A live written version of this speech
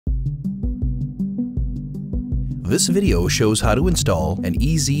This video shows how to install an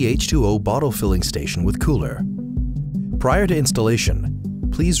ezH2O bottle filling station with cooler. Prior to installation,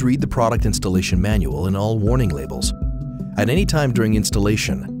 please read the product installation manual and all warning labels. At any time during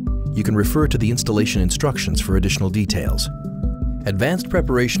installation, you can refer to the installation instructions for additional details. Advanced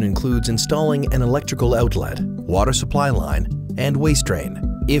preparation includes installing an electrical outlet, water supply line, and waste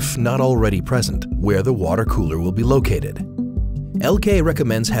drain, if not already present, where the water cooler will be located. Elkay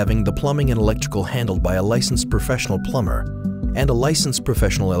recommends having the plumbing and electrical handled by a licensed professional plumber and a licensed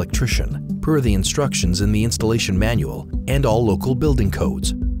professional electrician, per the instructions in the installation manual and all local building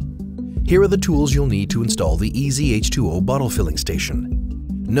codes. Here are the tools you'll need to install the ezH2O bottle filling station.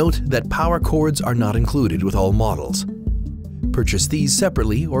 Note that power cords are not included with all models. Purchase these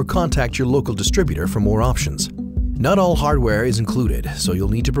separately or contact your local distributor for more options. Not all hardware is included, so you'll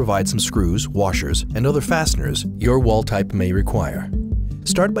need to provide some screws, washers, and other fasteners your wall type may require.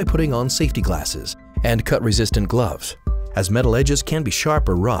 Start by putting on safety glasses and cut-resistant gloves, as metal edges can be sharp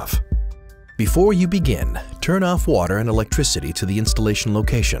or rough. Before you begin, turn off water and electricity to the installation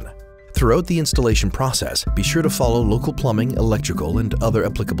location. Throughout the installation process, be sure to follow local plumbing, electrical, and other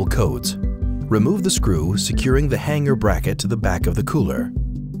applicable codes. Remove the screw securing the hanger bracket to the back of the cooler.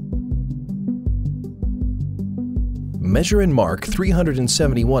 Measure and mark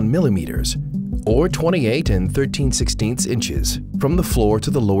 371 millimeters, or 28 13/16 inches, from the floor to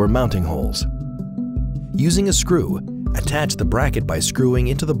the lower mounting holes. Using a screw, attach the bracket by screwing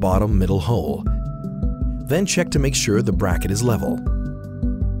into the bottom middle hole. Then check to make sure the bracket is level.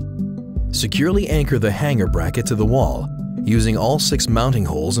 Securely anchor the hanger bracket to the wall, using all 6 mounting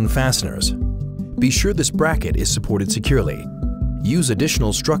holes and fasteners. Be sure this bracket is supported securely. Use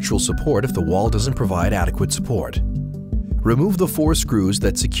additional structural support if the wall doesn't provide adequate support. Remove the 4 screws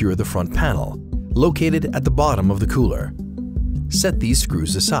that secure the front panel, located at the bottom of the cooler. Set these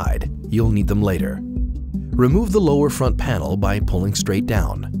screws aside, you'll need them later. Remove the lower front panel by pulling straight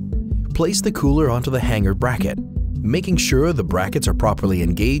down. Place the cooler onto the hanger bracket, making sure the brackets are properly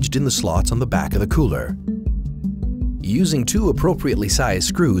engaged in the slots on the back of the cooler. Using 2 appropriately sized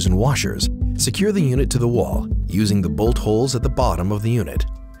screws and washers, secure the unit to the wall, using the bolt holes at the bottom of the unit.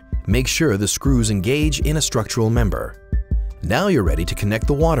 Make sure the screws engage in a structural member. Now you're ready to connect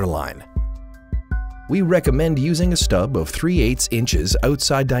the water line. We recommend using a stub of 3/8 inches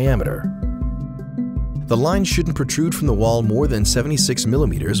outside diameter. The line shouldn't protrude from the wall more than 76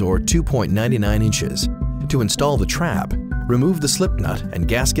 millimeters or 2.99 inches. To install the trap, remove the slip nut and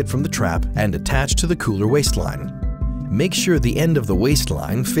gasket from the trap and attach to the cooler waistline. Make sure the end of the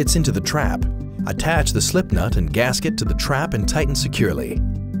waistline fits into the trap. Attach the slip nut and gasket to the trap and tighten securely.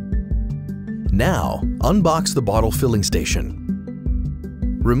 Now, unbox the bottle filling station.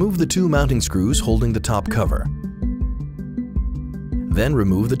 Remove the 2 mounting screws holding the top cover. Then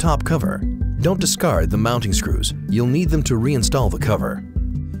remove the top cover. Don't discard the mounting screws. You'll need them to reinstall the cover.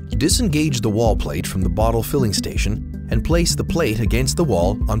 Disengage the wall plate from the bottle filling station and place the plate against the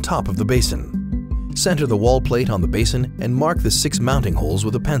wall on top of the basin. Center the wall plate on the basin and mark the 6 mounting holes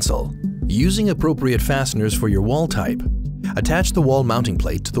with a pencil. Using appropriate fasteners for your wall type, attach the wall mounting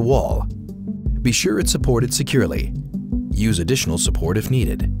plate to the wall. Be sure it's supported securely. Use additional support if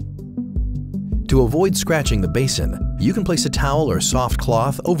needed. To avoid scratching the basin, you can place a towel or soft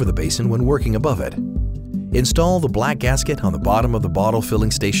cloth over the basin when working above it. Install the black gasket on the bottom of the bottle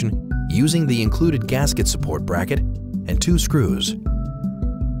filling station using the included gasket support bracket and 2 screws.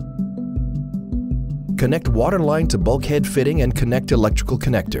 Connect water line to bulkhead fitting and connect electrical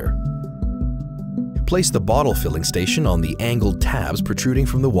connector. Place the bottle filling station on the angled tabs protruding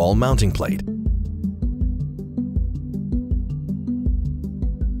from the wall mounting plate.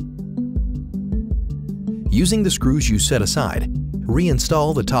 Using the screws you set aside,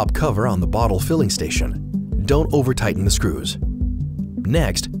 reinstall the top cover on the bottle filling station. Don't over-tighten the screws.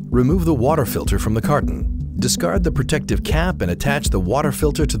 Next, remove the water filter from the carton. Discard the protective cap and attach the water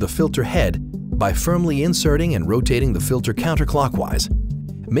filter to the filter head by firmly inserting and rotating the filter counterclockwise.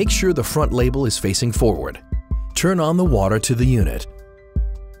 Make sure the front label is facing forward. Turn on the water to the unit.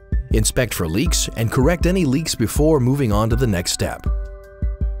 Inspect for leaks and correct any leaks before moving on to the next step.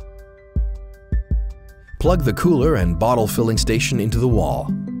 Plug the cooler and bottle filling station into the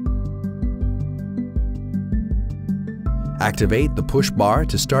wall. Activate the push bar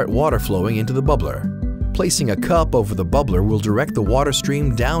to start water flowing into the bubbler. Placing a cup over the bubbler will direct the water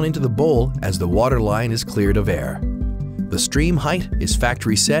stream down into the bowl as the water line is cleared of air. The stream height is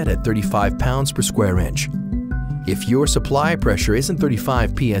factory set at 35 pounds per square inch. If your supply pressure isn't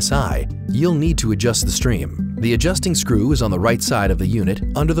 35 psi, you'll need to adjust the stream. The adjusting screw is on the right side of the unit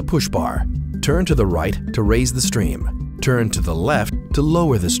under the push bar. Turn to the right to raise the stream. Turn to the left to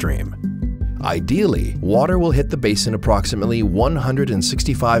lower the stream. Ideally, water will hit the basin approximately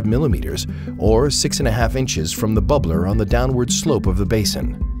 165 millimeters or 6.5 inches from the bubbler on the downward slope of the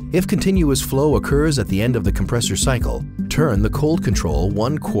basin. If continuous flow occurs at the end of the compressor cycle, turn the cold control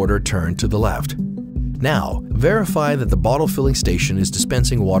 1/4 turn to the left. Now, verify that the bottle filling station is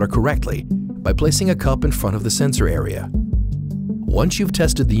dispensing water correctly by placing a cup in front of the sensor area. Once you've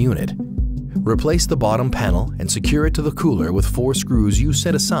tested the unit, replace the bottom panel and secure it to the cooler with 4 screws you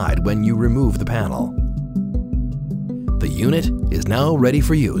set aside when you remove the panel. The unit is now ready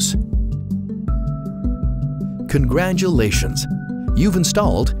for use. Congratulations! You've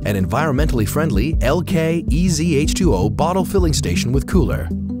installed an environmentally friendly Elkay ezH2O bottle filling station with cooler.